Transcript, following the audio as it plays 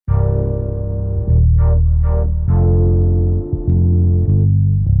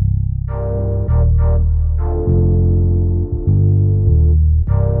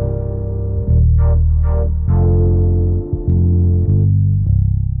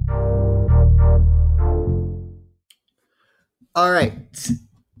All right.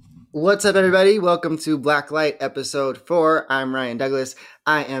 What's up, everybody? Welcome to Blacklight episode 4. I'm Ryan Douglas.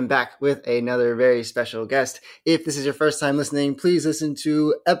 I am back with another very special guest. If this is your first time listening, please listen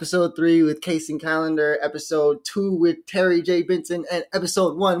to episode 3 with Casey Calendar, episode 2 with Terry J. Benson, and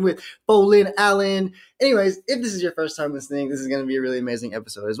episode 1 with Bolin Allen. Anyways, if this is your first time listening, this is going to be a really amazing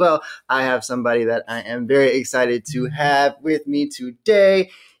episode as well. I have somebody that I am very excited to have with me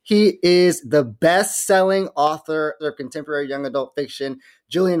today. He is the best-selling author of contemporary young adult fiction,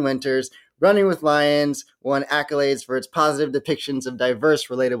 Julian Winters. Running with Lions won accolades for its positive depictions of diverse,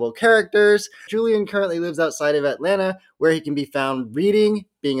 relatable characters. Julian currently lives outside of Atlanta, where he can be found reading,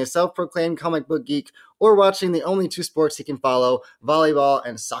 being a self-proclaimed comic book geek, or watching the only two sports he can follow, volleyball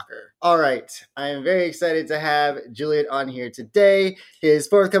and soccer. All right, I am very excited to have Julian on here today. His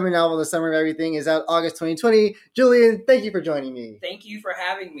forthcoming novel, The Summer of Everything, is out August 2020. Julian, thank you for joining me. Thank you for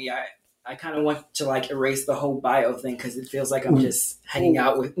having me. I kind of want to erase the whole bio thing because it feels like I'm just hanging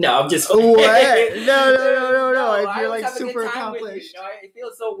out with. No, I'm just. What? No. You're like super accomplished. It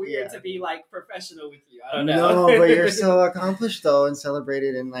feels so weird to be professional with you. I don't know. No, but you're so accomplished though, and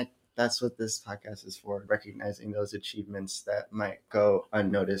celebrated, and that's what this podcast is for, recognizing those achievements that might go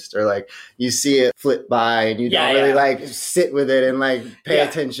unnoticed, or you see it flip by and you don't really sit with it and pay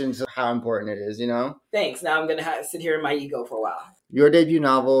attention to how important it is, you know? Thanks. Now I'm going to sit here in my ego for a while. Your debut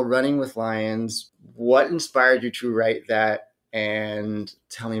novel, Running with Lions, what inspired you to write that? And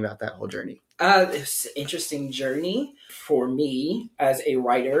tell me about that whole journey. It's an interesting journey for me as a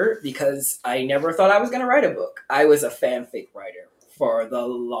writer because I never thought I was going to write a book. I was a fanfic writer for the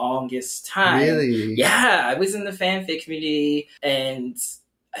longest time. Really? Yeah, I was in the fanfic community and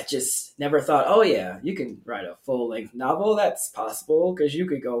I just never thought, oh yeah, you can write a full-length novel. That's possible because you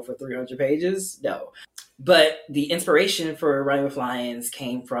could go for 300 pages. No. But the inspiration for Running with Lions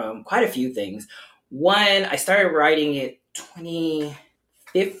came from quite a few things. One, I started writing it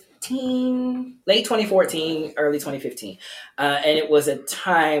 2015, late 2014, early 2015. And it was a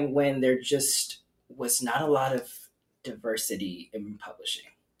time when there just was not a lot of diversity in publishing.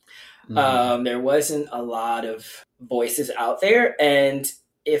 Mm-hmm. There wasn't a lot of voices out there. And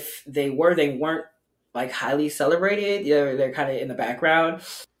if they weren't highly celebrated. They're kind of in the background.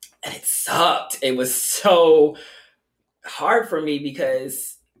 And it sucked. It was so hard for me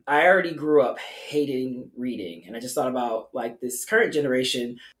because I already grew up hating reading. And I just thought about this current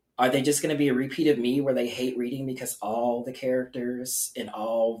generation, are they just going to be a repeat of me where they hate reading because all the characters in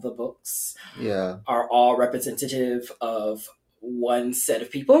all the books are all representative of one set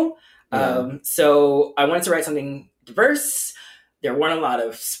of people? Yeah. So I wanted to write something diverse. There weren't a lot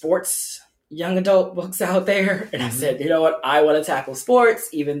of sports young adult books out there. And I said, you know what? I want to tackle sports,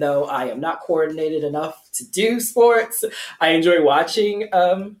 even though I am not coordinated enough to do sports. I enjoy watching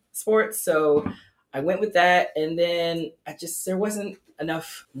sports. So I went with that. And then there wasn't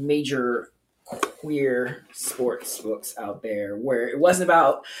enough major queer sports books out there where it wasn't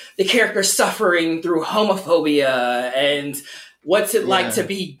about the character suffering through homophobia and what's it like to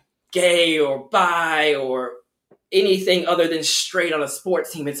be gay or bi or anything other than straight on a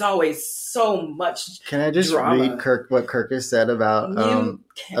sports team. It's always so much Can I just drama. read what Kirk has said about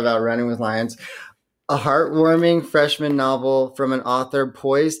Running with Lions? A heartwarming freshman novel from an author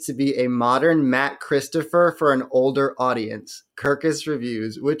poised to be a modern Matt Christopher for an older audience. Kirkus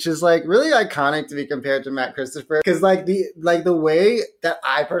Reviews, which is really iconic to be compared to Matt Christopher, because the way that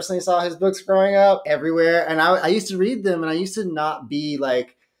I personally saw his books growing up everywhere, and I used to read them, and I used to not be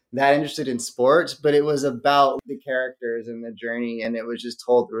that interested in sports, but it was about the characters and the journey, and it was just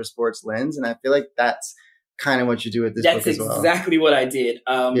told through a sports lens. And I feel like that's kind of what you do with this book as well. That's exactly what I did.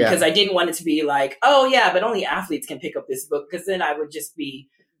 Because I didn't want it to be but only athletes can pick up this book, because then I would just be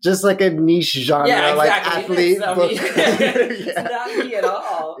just a niche genre, athlete book. It's not me at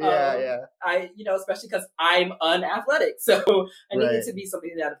all. Especially because I'm unathletic. So I needed to be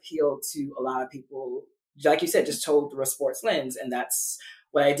something that appealed to a lot of people, like you said, just told through a sports lens. And that's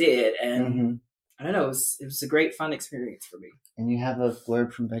what I did. And I don't know, it was a great, fun experience for me. And you have a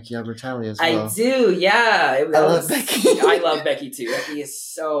blurb from Becky Albertalli as well. I do, yeah. I love Becky. I love Becky too. Becky is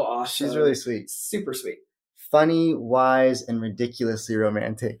so awesome. She's really sweet. Super sweet. Funny, wise, and ridiculously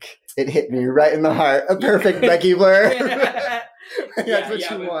romantic. It hit me right in the heart. A perfect Becky blurb. That's what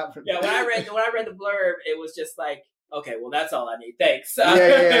you want from me. When I read the blurb, it was just okay, well, that's all I need. Thanks.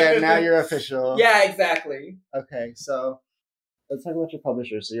 Yeah. Now you're official. Yeah, exactly. Okay, so let's talk about your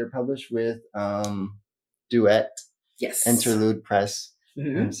publisher. So you're published with Duet. Yes. Interlude Press.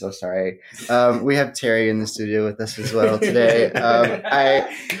 Mm-hmm. I'm so sorry. We have Terry in the studio with us as well today.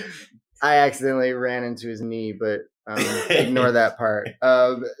 I accidentally ran into his knee, but ignore that part.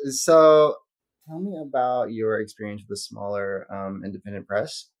 So tell me about your experience with the smaller independent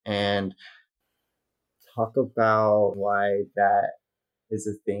press and talk about why that is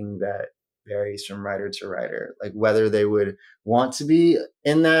a thing that varies from writer to writer, like whether they would want to be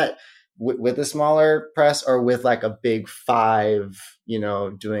in that with a smaller press or with like a big five,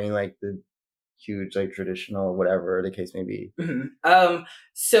 doing like the huge, like traditional, whatever the case may be. Mm-hmm.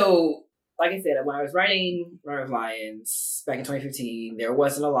 So like I said, when I was writing Run of Lions back in 2015, there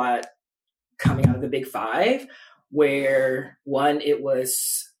wasn't a lot coming out of the big five, where one, it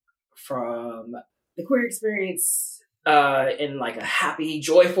was from the queer experience in like a happy,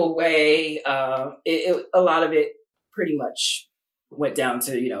 joyful way. A lot of it pretty much went down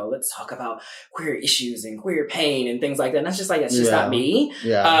to, let's talk about queer issues and queer pain and things like that. And that's just not me.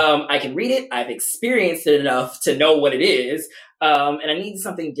 Yeah. I can read it. I've experienced it enough to know what it is. And I needed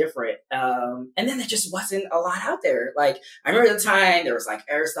something different. And then there just wasn't a lot out there. Like, I remember the time there was like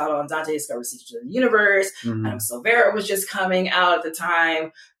Aristotle and Dante Discover Secrets of the Universe. Mhm. Adam Silvera was just coming out at the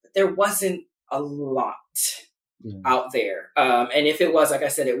time. But there wasn't a lot out there. And if it was, like I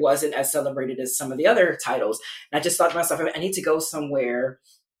said, it wasn't as celebrated as some of the other titles. And I just thought to myself, I need to go somewhere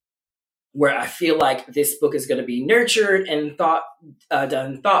where I feel like this book is going to be nurtured and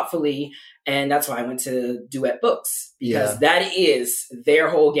done thoughtfully. And that's why I went to Duet Books, because that is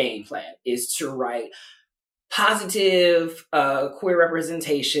their whole game plan, is to write positive queer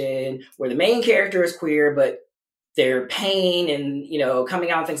representation where the main character is queer, but their pain and,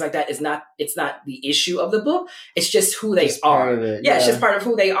 coming out and things like that it's not the issue of the book. It's just who they are. It's just part of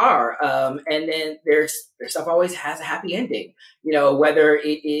who they are. And then their stuff always has a happy ending, whether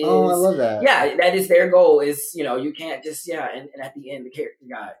it is. Oh, I love that. Yeah, that is their goal, is, you can't just, and at the end the character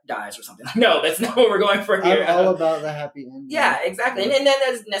guy dies or something. No, that's not what we're going for here. I'm all about the happy ending. Yeah, exactly. And that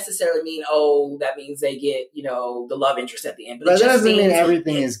doesn't necessarily mean, that means they get, the love interest at the end. But that doesn't mean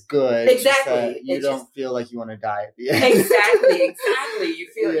everything is good. Exactly. You don't feel like you want to die at the end. Exactly. You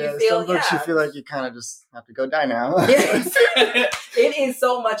feel some books you feel like you kind of just have to go die now. Yes. It is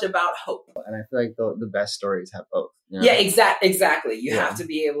so much about hope. And I feel like the best stories have both. Yeah, exactly. You have to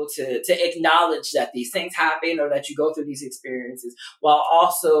be able to acknowledge that these things happen, or that you go through these experiences, while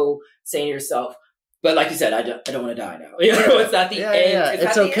also saying to yourself, but like you said, I don't want to die now. It's not the end. Yeah.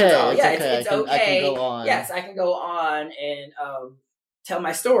 It's okay. It's okay. I can go on. Yes, I can go on and tell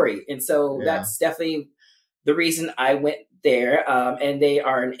my story. And so that's definitely the reason I went there. And they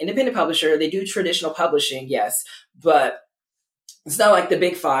are an independent publisher. They do traditional publishing, yes, but it's not like the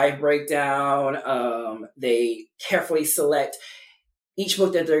big five breakdown. They carefully select each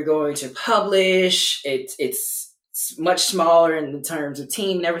book that they're going to publish. It's much smaller in terms of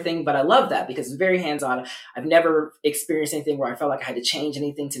team and everything, but I love that because it's very hands-on. I've never experienced anything where I felt like I had to change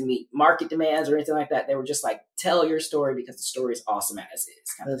anything to meet market demands or anything like that. They were just like, tell your story because the story is awesome as is.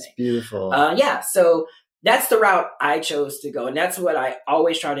 That's beautiful. So that's the route I chose to go. And that's what I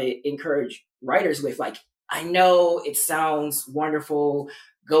always try to encourage writers with. Like, I know it sounds wonderful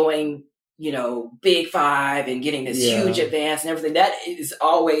going, big five and getting this huge advance and everything. That is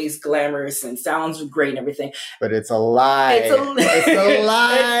always glamorous and sounds great and everything. But it's a lie. It's a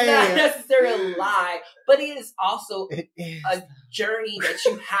lie. It's not necessarily a lie, but it is also a journey that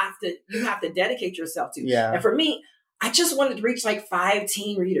you have to dedicate yourself to. Yeah. And for me, I just wanted to reach like 5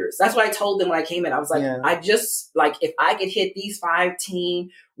 teen readers. That's what I told them when I came in. I was like, I just like, if I could hit these 5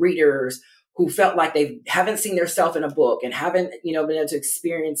 teen readers who felt like they haven't seen themselves in a book and haven't, been able to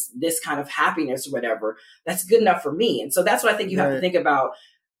experience this kind of happiness or whatever, that's good enough for me. And so that's what I think you have to think about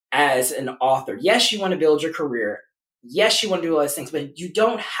as an author. Yes, you want to build your career. Yes, you want to do all those things, but you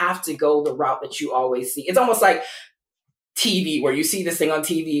don't have to go the route that you always see. It's almost like TV, where you see this thing on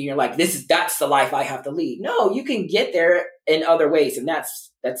TV and you're like, that's the life I have to lead. No, you can get there in other ways. And that's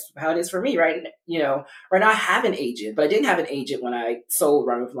how it is for me, right? Right now I have an agent, but I didn't have an agent when I sold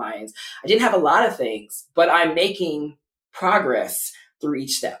Run with Lions. I didn't have a lot of things, but I'm making progress through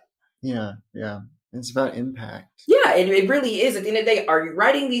each step. Yeah. It's about impact. Yeah, it really is. At the end of the day, are you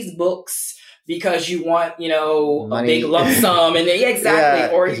writing these books because you want, a big lump sum? And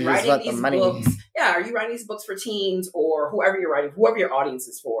or are you writing these books? Yeah, are you writing these books for teens or whoever you're writing, whoever your audience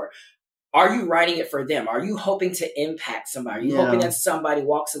is for? Are you writing it for them? Are you hoping to impact somebody? Are you hoping that somebody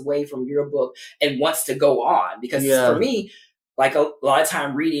walks away from your book and wants to go on? Because for me, like a lot of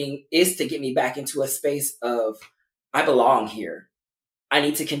time reading is to get me back into a space of, I belong here. I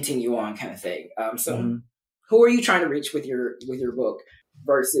need to continue on, kind of thing. Who are you trying to reach with your book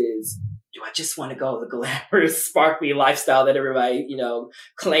versus, do I just want to go the glamorous, sparkly lifestyle that everybody,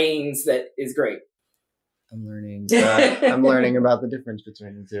 claims that is great? I'm learning. I'm learning about the difference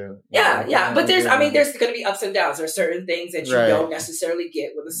between the two. Yeah. But there's going to be ups and downs. There's certain things that you don't necessarily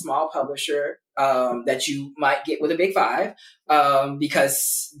get with a small publisher that you might get with a big five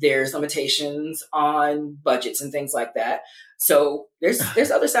because there's limitations on budgets and things like that. So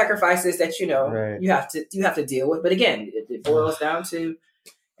there's other sacrifices that you have to deal with. But again, it boils down to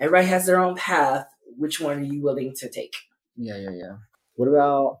everybody has their own path. Which one are you willing to take? Yeah. What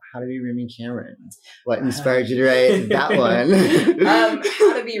about How to Be Remy Cameron? What inspired you to write that one?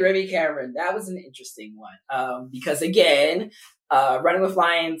 How to Be Remy Cameron. That was an interesting one. Because again, Running with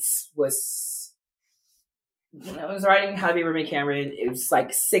Lions was, I was writing How to Be Remy Cameron. It was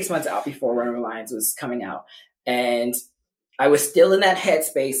like 6 months out before Running with Lions was coming out. And I was still in that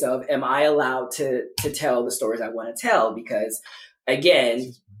headspace of, am I allowed to tell the stories I want to tell? Because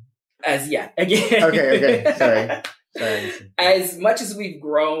again, Okay. Sorry. As much as we've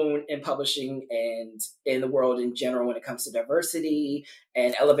grown in publishing and in the world in general when it comes to diversity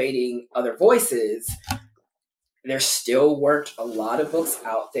and elevating other voices, there still weren't a lot of books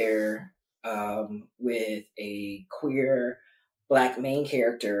out there with a queer Black main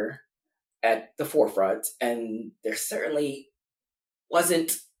character at the forefront. And there certainly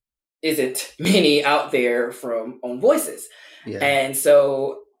isn't many out there from Own Voices. Yeah. And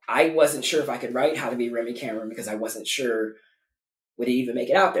so I wasn't sure if I could write How to Be Remy Cameron because I wasn't sure would it even make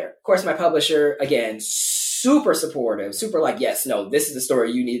it out there. Of course, my publisher, again, super supportive, super like, yes, no, this is the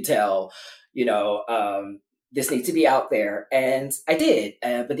story you need to tell. This needs to be out there. And I did.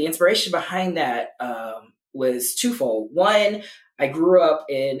 But the inspiration behind that was twofold. One, I grew up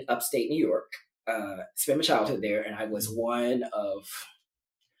in upstate New York, spent my childhood there, and I was one of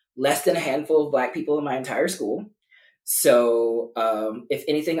less than a handful of Black people in my entire school. So, if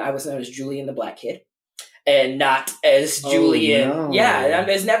anything, I was known as Julian the Black Kid and not as Julian. Oh, no. Yeah,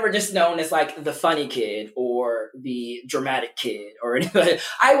 I was never just known as like the funny kid or the dramatic kid or anything.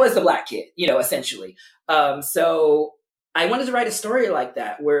 I was the Black kid, essentially. So I wanted to write a story like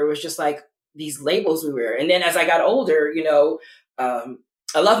that where it was just like these labels we wear. And then as I got older,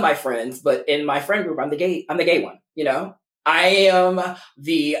 I love my friends, but in my friend group, I'm the gay one, I am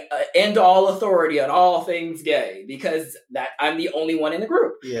the end-all authority on all things gay because that I'm the only one in the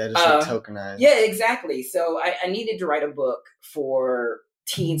group. Yeah, just tokenized. Yeah, exactly. So I needed to write a book for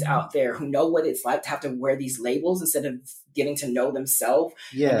teens out there who know what it's like to have to wear these labels instead of getting to know themselves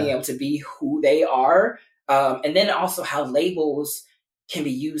and being able to be who they are. And then also how labels can be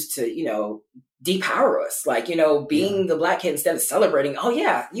used to, depower us, like, being the Black kid instead of celebrating, oh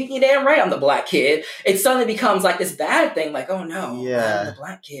yeah, you're damn right I'm the Black kid. It suddenly becomes like this bad thing, like, oh no, I'm the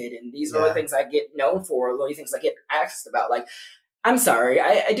Black kid. And these are the things I get known for, the only things I get asked about. Like, I'm sorry,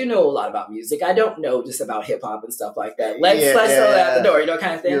 I do know a lot about music. I don't know just about hip hop and stuff like that. Let's throw that out the door,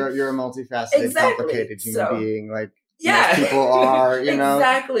 kind of thing. You're a multifaceted, complicated human being, like most people are,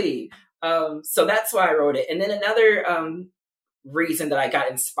 Exactly. So that's why I wrote it. And then another reason that I got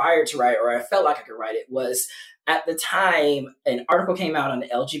inspired to write, or I felt like I could write it, was at the time an article came out on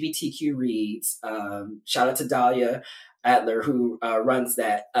LGBTQ Reads. Shout out to Dahlia Adler who runs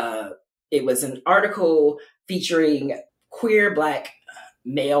that. It was an article featuring queer Black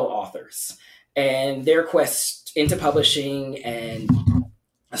male authors and their quest into publishing and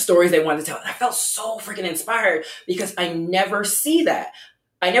stories they wanted to tell. And I felt so freaking inspired because I never see that.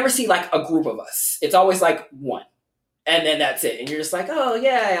 I never see like a group of us. It's always like one. And then that's it. And you're just like, oh,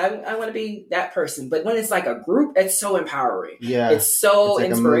 yeah, I want to be that person. But when it's like a group, it's so empowering. Yeah. It's so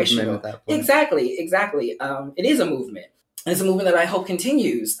like inspirational. At that point. Exactly. It is a movement. And it's a movement that I hope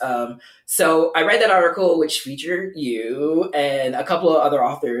continues. So I read that article, which featured you and a couple of other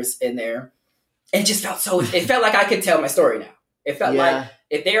authors in there. And it just it felt like I could tell my story now. It felt like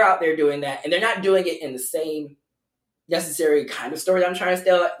if they're out there doing that and they're not doing it in the same necessary kind of story that I'm trying to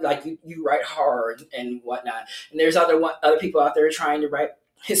tell, like you write hard and whatnot, and there's other people out there trying to write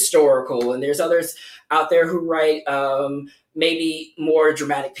historical, and there's others out there who write maybe more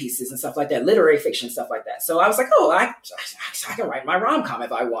dramatic pieces and stuff like that, literary fiction, stuff like that. So I was like, oh, I can write my rom-com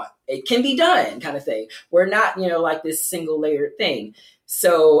if I want. It can be done, kind of thing. We're not, like this single layered thing.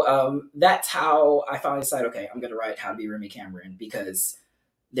 So that's how I finally decided, okay, I'm going to write How to Be Remy Cameron, because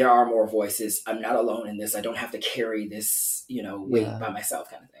there are more voices. I'm not alone in this. I don't have to carry this, weight by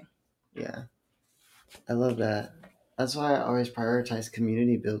myself, kind of thing. Yeah. I love that. That's why I always prioritize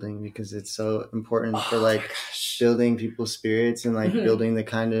community building, because it's so important for building people's spirits and building the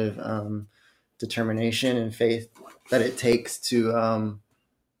kind of determination and faith that it takes to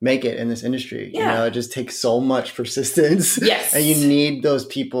make it in this industry. Yeah. You know, it just takes so much persistence. Yes. And you need those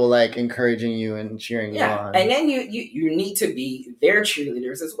people like encouraging you and cheering you on. And then you need to be their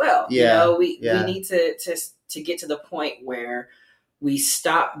cheerleaders as well. Yeah. You know, we need to get to the point where we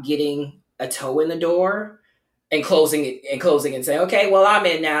stop getting a toe in the door and closing and saying, okay, well, I'm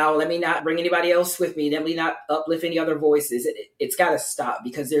in now. Let me not bring anybody else with me. Let me not uplift any other voices. It's got to stop,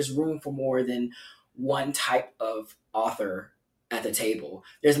 because there's room for more than one type of author at the table.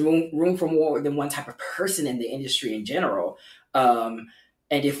 There's room for more than one type of person in the industry in general. And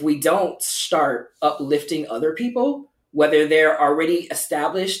if we don't start uplifting other people, whether they're already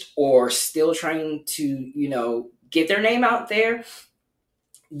established or still trying to, you know, get their name out there,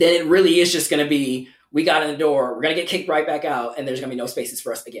 then it really is just going to be, we got in the door, we're going to get kicked right back out, and there's going to be no spaces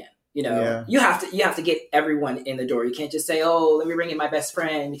for us again. You know, you have to get everyone in the door. You can't just say, oh, let me bring in my best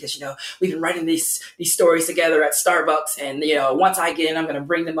friend because, you know, we've been writing these stories together at Starbucks. And, you know, once I get in, I'm going to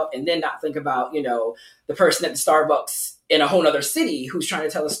bring them up, and then not think about, you know, the person at the Starbucks in a whole other city who's trying to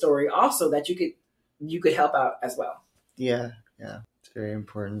tell a story also that you could help out as well. Yeah. Yeah. It's very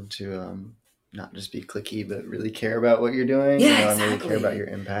important to, not just be cliquey, but really care about what you're doing. Yeah, you know, exactly. And really care about your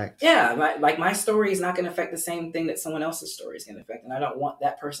impact. Yeah, my story is not going to affect the same thing that someone else's story is going to affect, and I don't want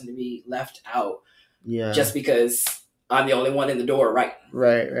that person to be left out. Yeah, just because I'm the only one in the door, right?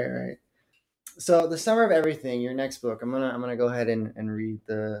 Right. So, The Summer of Everything, your next book. I'm gonna go ahead and read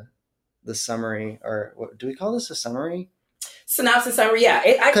the summary, or what do we call this? A summary? Synopsis summary. Yeah,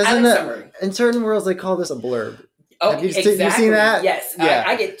 I like summary. In certain worlds, they call this a blurb. Oh, exactly. You seen that? Yes. Yeah.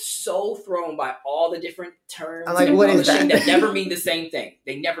 I get so thrown by all the different terms I'm like, what is that? never mean the same thing.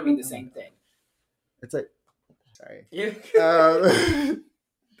 They never mean the same thing. It's like, sorry. Yeah.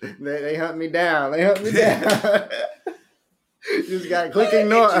 They hunt me down. You just got to click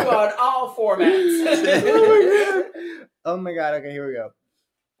ignore. You on all formats. Oh my God. Okay, here we go.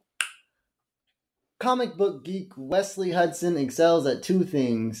 Comic book geek Wesley Hudson excels at two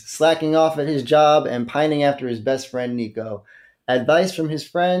things: slacking off at his job and pining after his best friend Nico. Advice from his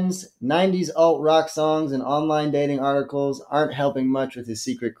friends, 90s alt-rock songs, and online dating articles aren't helping much with his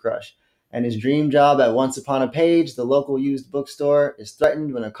secret crush. And his dream job at Once Upon a Page, the local used bookstore, is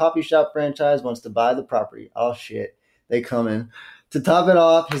threatened when a coffee shop franchise wants to buy the property. Oh shit, they coming. To top it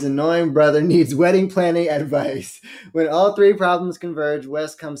off, his annoying brother needs wedding planning advice. When all three problems converge,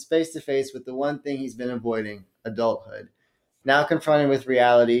 Wes comes face to face with the one thing he's been avoiding: adulthood. Now confronted with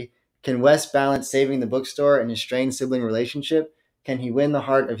reality, can Wes balance saving the bookstore and his strained sibling relationship? Can he win the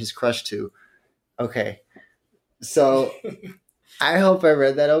heart of his crush too? Okay, so I hope I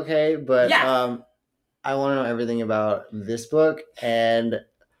read that okay, but I want to know everything about this book, and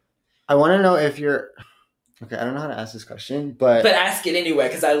I want to know if you're... Okay, I don't know how to ask this question, but ask it anyway,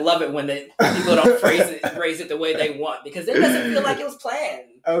 because I love it when people don't phrase it the way they want, because it doesn't feel like it was planned.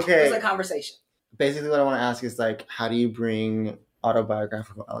 Okay, it was a conversation. Basically, what I want to ask is like, how do you bring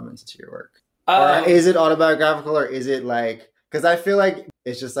autobiographical elements into your work? Or is it autobiographical, or is it like? Because I feel like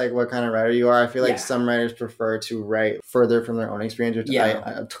it's just like what kind of writer you are. I feel like some writers prefer to write further from their own experience, which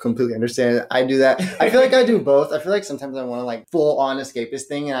I completely understand. I do that. I feel like I do both. I feel like sometimes I want to like full on escapist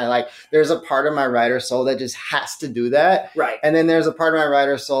thing, and there's a part of my writer soul that just has to do that. Right. And then there's a part of my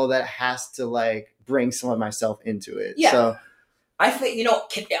writer soul that has to like bring some of myself into it. Yeah. So I think,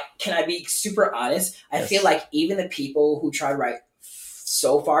 can I be super honest? I feel like even the people who try to write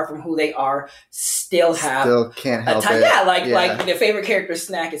so far from who they are still can't help it. Yeah, like their favorite character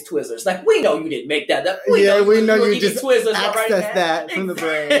snack is Twizzlers. Like, we know you didn't make that up. We know you just Twizzlers access that from the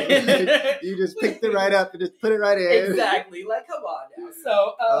brain. You just picked it right up and just put it right in. Exactly. Like, come on now.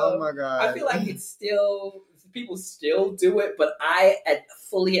 So, oh my God. I feel like people still do it, but I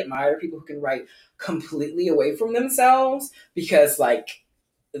fully admire people who can write completely away from themselves, because like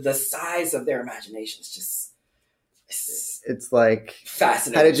the size of their imagination is just... It's like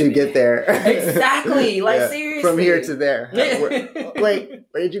fascinating. How did you get there? Exactly. Like, seriously. From here to there. Wait,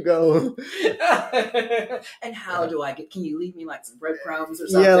 where did you go? And how do I can you leave me like some breadcrumbs or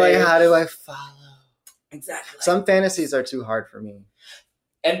something? Yeah, like how do I follow? Exactly. Some fantasies are too hard for me.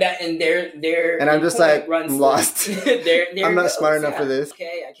 And I'm just like, I'm lost. I'm not smart enough for this.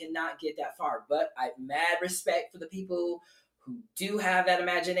 Okay, I cannot get that far. But I have mad respect for the people who do have that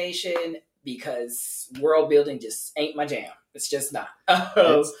imagination, because world building just ain't my jam. It's just not.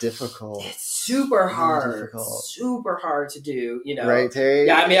 It's difficult. It's super hard. Super hard to do, Right, Terry?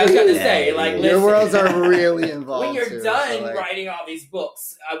 Yeah, I mean, I was going to say, like, listen, your worlds are really involved. When you're done writing all these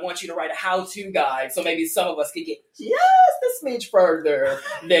books, I want you to write a how-to guide, so maybe some of us could get just a smidge further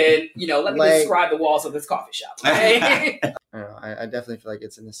than, let me describe the walls of this coffee shop. Okay? I don't know. I definitely feel like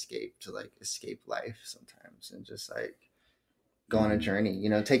it's an escape to, like, escape life sometimes, and just, like, go on a journey. You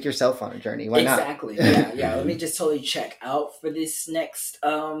know, take yourself on a journey. Why not? Exactly. Yeah. Let me just totally check out for this next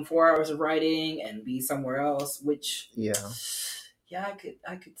 4 hours of writing and be somewhere else. Which I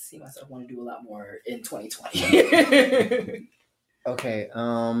could see myself want to do a lot more in 2020. Okay.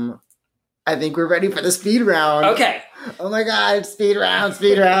 I think we're ready for the speed round. Okay. Oh my God! Speed round.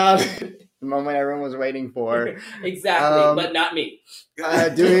 The moment everyone was waiting for. Exactly, but not me. Wait.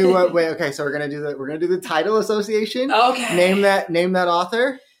 Okay, so we're gonna do the title association. Okay. Name that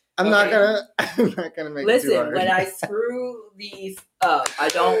author. I'm not gonna make it too hard. When I screw these up, I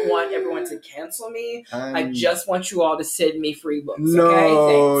don't want everyone to cancel me. I just want you all to send me free books.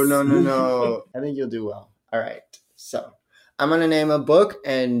 No. I think you'll do well. All right. So I'm gonna name a book,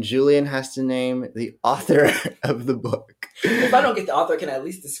 and Julian has to name the author of the book. If I don't get the author, can I at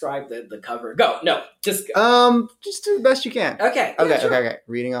least describe the cover? Go. No, just go. Just do the best you can. Okay. Okay.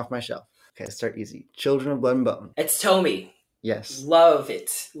 Reading off my shelf. Okay, let's start easy. Children of Blood and Bone. It's Tommy. Yes. Love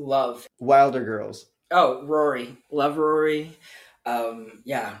it. Wilder Girls. Oh, Rory. Love Rory.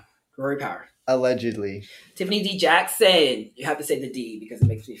 Rory Power. Allegedly. Tiffany D. Jackson. You have to say the D because it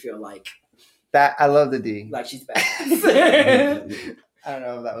makes me feel like that. I love the D. Like she's badass. I don't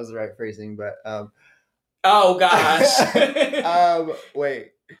know if that was the right phrasing, but oh gosh.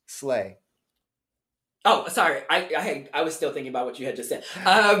 Wait. Slay. Oh, sorry. I was still thinking about what you had just said.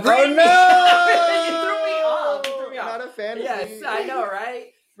 Oh Brittany. no! You threw me off. Not a fan of Yes, I know,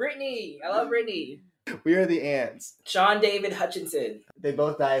 right? Brittany. I love Brittany. We Are the Ants. Sean David Hutchinson. They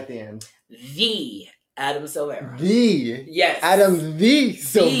both die at the end. The Adam Silvera. Yes. Adam the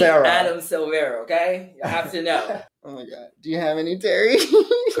Silvera. Adam Silvera, okay? You have to know. Oh my God. Do you have any, Terry?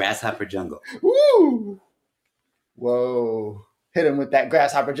 Grasshopper Jungle. Woo! Whoa. Hit him with that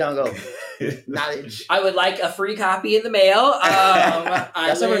Grasshopper Jungle knowledge. I would like a free copy in the mail.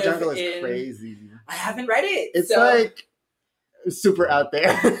 Grasshopper Jungle is crazy. I haven't read it. It's like super out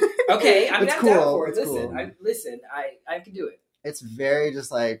there. Okay, I'm it's down cool. for it. Listen, I can do it. It's very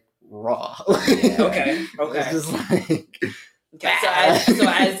just like raw. Okay. It's just like. Okay, so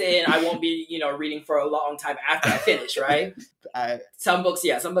as in, I won't be, reading for a long time after I finish, right? Some books do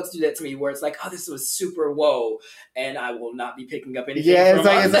that to me where it's like, oh, this was super whoa, and I will not be picking up anything. Yeah,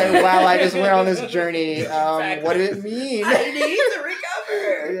 it's like wow, I just went on this journey. Exactly. What did it mean? I need to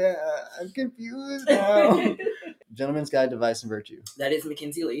recover. Yeah, I'm confused now. Gentleman's Guide to Vice and Virtue. That is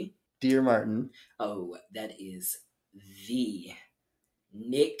Mackenzie Lee. Dear Martin. Oh, that is the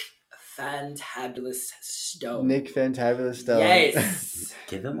Nick Fantabulous Stone. Nick Fantabulous Stone. Yes.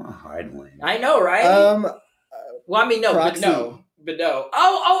 Give him a hard one. I know, right? Well, I mean, no, Proxy. but no.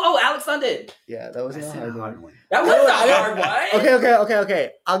 Oh, Alex London. Yeah, that wasn't a hard one. That was a hard one.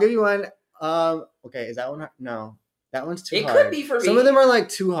 Okay. I'll give you one. Okay, is that one hard? No. That one's too hard. It could be for me. Some of them are like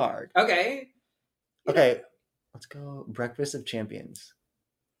too hard. Okay. Okay. Let's go Breakfast of Champions.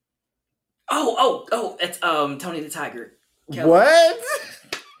 Oh, it's Tony the Tiger. Kelly. What?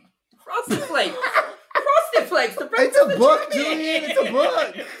 Frosted Flakes. The it's a book, Julian. It's a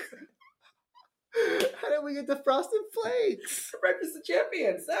book. How did we get to Frosted Flakes? Breakfast of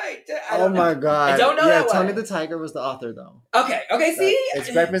Champions. Oh my God. I don't know that one. Tony the Tiger was the author, though. Okay, see? It's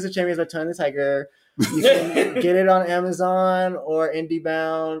Breakfast of Champions by Tony the Tiger. You can get it on Amazon or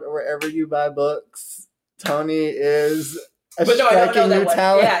IndieBound or wherever you buy books. Tony is a striking new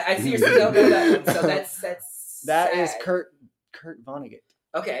talent. Yeah, I seriously don't know that one. So that's that sad. is Kurt Vonnegut.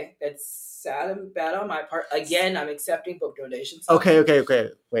 Okay, that's sad and bad on my part. Again, I'm accepting book donations. Okay.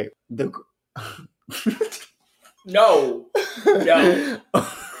 Wait. No.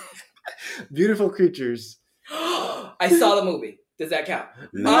 Beautiful Creatures. I saw the movie. Does that count?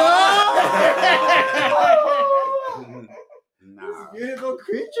 No. No. Beautiful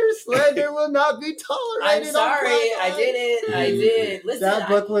Creatures slander will not be tolerated. I'm sorry. I did. Listen, that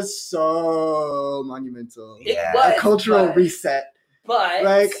book was so monumental. It was a cultural reset. But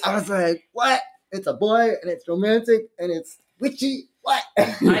I was like, what? It's a boy and it's romantic and it's witchy. What?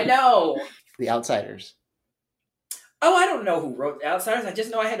 I know. The Outsiders. Oh, I don't know who wrote The Outsiders. I just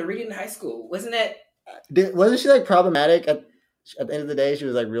know I had to read it in high school. Wasn't it? Wasn't she like problematic at the end of the day? She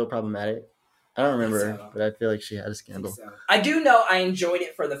was like real problematic. I don't remember, but I feel like she had a scandal. I do know I enjoyed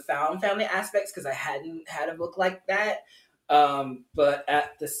it for the found family aspects because I hadn't had a book like that. But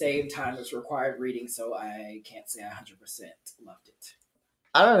at the same time, it's required reading, so I can't say I 100% loved it.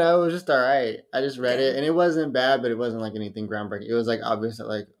 I don't know. It was just all right. I just read it, and it wasn't bad, but it wasn't like anything groundbreaking. It was like obvious that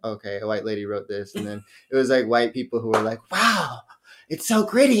like, okay, a white lady wrote this, and then it was like white people who were like, wow, it's so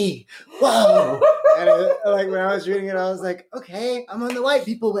gritty. Whoa. And like when I was reading it, I was like, okay, I'm on the white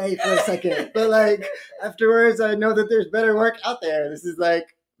people way for a second. But like afterwards, I know that there's better work out there. This is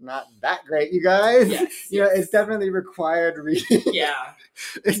like not that great, you guys. Yes, You know, yes. it's definitely required reading. Yeah.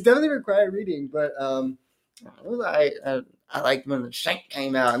 It's definitely required reading, but I liked when the Shank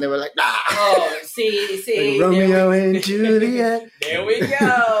came out, and they were like, Oh, see, like Romeo there we- and Juliet. There we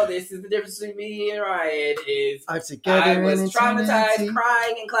go. This is the difference between me and Ryan. Is Are together I was in traumatized, eternity.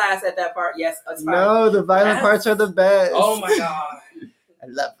 crying in class at that part. Yes, that's fine. No, the violent Yes. parts are the best. Oh my god. I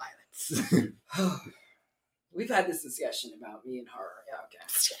love violence. We've had this discussion about me and horror.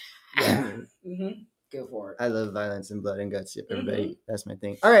 Yeah, Yeah. Mm-hmm. Go for it. I love violence and blood and guts. Everybody, that's my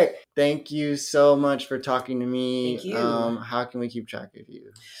thing. All right, thank you so much for talking to me. Thank you. How can we keep track of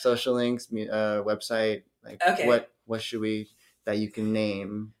you? Social links, website. Like, Okay. What should we that you can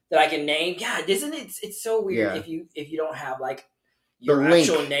name? That I can name. God, isn't it? It's so weird Yeah. if you don't have like your The link.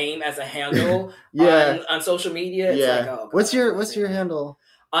 actual name as a handle Yeah, on social media. It's yeah. like, oh, God, what's your handle?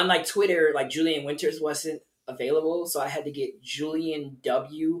 on like Twitter? Like Julian Winters wasn't available, so I had to get Julian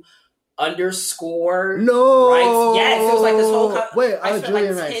W _. No. Rights. Yes, it was like this whole. Wait, I spent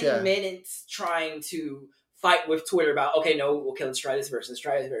Julian like Rights. 10 Yeah. minutes trying to fight with Twitter about, okay, no, okay, let's try this version. Let's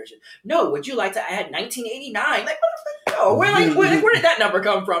try this version. No, would you like to add 1989? Like, no, where did that number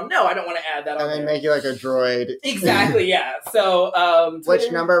come from? No, I don't want to add that on And they there. make you like a droid. Exactly, yeah. So, Which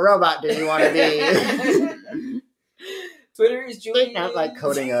Twitter- number robot do you want to be? Twitter is They Julian. not like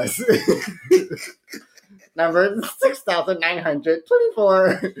coding us. Number 6,924.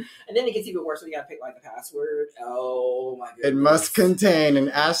 And then it gets even worse when you gotta pick like the password. Oh my goodness. It must contain an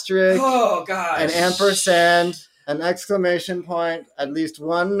asterisk, Oh gosh. an ampersand, an exclamation point, at least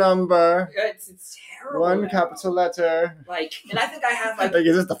one number, It's terrible. one now. capital letter. Like, and I think I have like Like,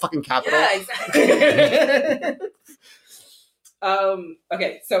 is this the fucking capital? yeah, exactly.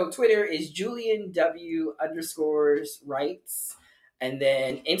 Okay, so Twitter is Julian W _rights, and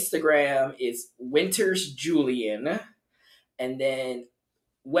then Instagram is Winters Julian, and then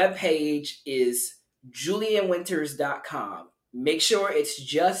webpage is julianwinters.com. Make sure it's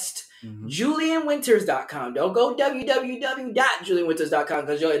just Mhm. julianwinters.com. Don't go www.julianwinters.com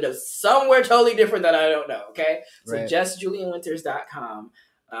because you'll end up somewhere totally different that I don't know, okay? So Right. just julianwinters.com.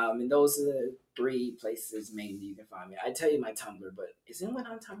 And those are the 3 places mainly you can find me. I tell you my Tumblr, but is anyone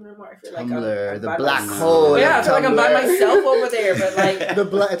on Tumblr more? I feel like Tumblr, I'm the by black myself. hole. Yeah, I of feel like I'm by Tumblr. myself over there, but like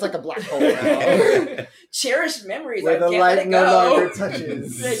It's like a black hole now. cherished memories. Where I the can't light let it no go. longer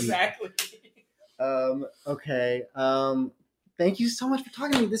touches. Exactly. Okay. Thank you so much for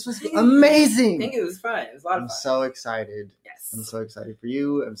talking to me. This was Thank you. amazing. I think it was fun. It was a lot of I'm fun. so excited. Yes. I'm so excited for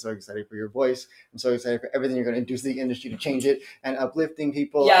you. I'm so excited for your voice. I'm so excited for everything you're going to do to the industry to change it and uplifting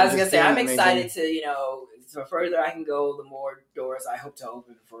people. Yeah, I and was gonna just say doing I'm amazing. excited to, the further I can go, the more doors I hope to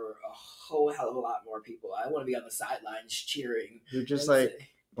open for a whole hell of a lot more people. I want to be on the sidelines cheering. You're just and like say,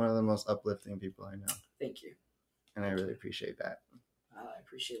 one of the most uplifting people I know, thank you. and I really appreciate that. I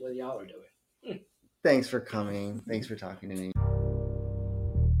appreciate what y'all are doing. Thanks for coming. Thanks for talking to me.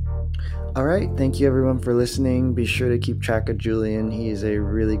 All right. Thank you, everyone, for listening. Be sure to keep track of Julian. He is a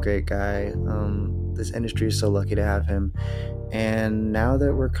really great guy. This industry is so lucky to have him. And now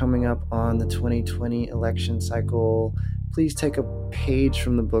that we're coming up on the 2020 election cycle, please take a page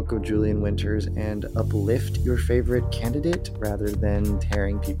from the book of Julian Winters and uplift your favorite candidate rather than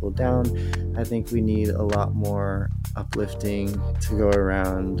tearing people down. I think we need a lot more uplifting to go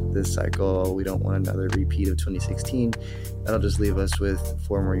around this cycle. We don't want another repeat of 2016. That'll just leave us with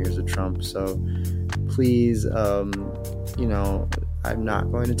 4 more years of Trump. So please, I'm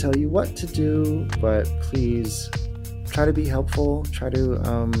not going to tell you what to do, but please try to be helpful. Try to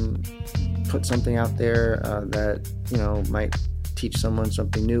put something out there that, might teach someone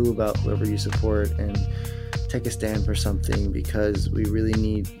something new about whoever you support, and take a stand for something, because we really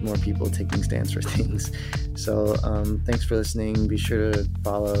need more people taking stands for things. So thanks for listening. Be sure to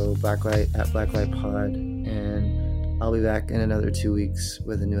follow Blacklight at Blacklight Pod, and I'll be back in another 2 weeks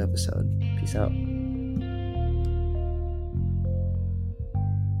with a new episode. Peace out.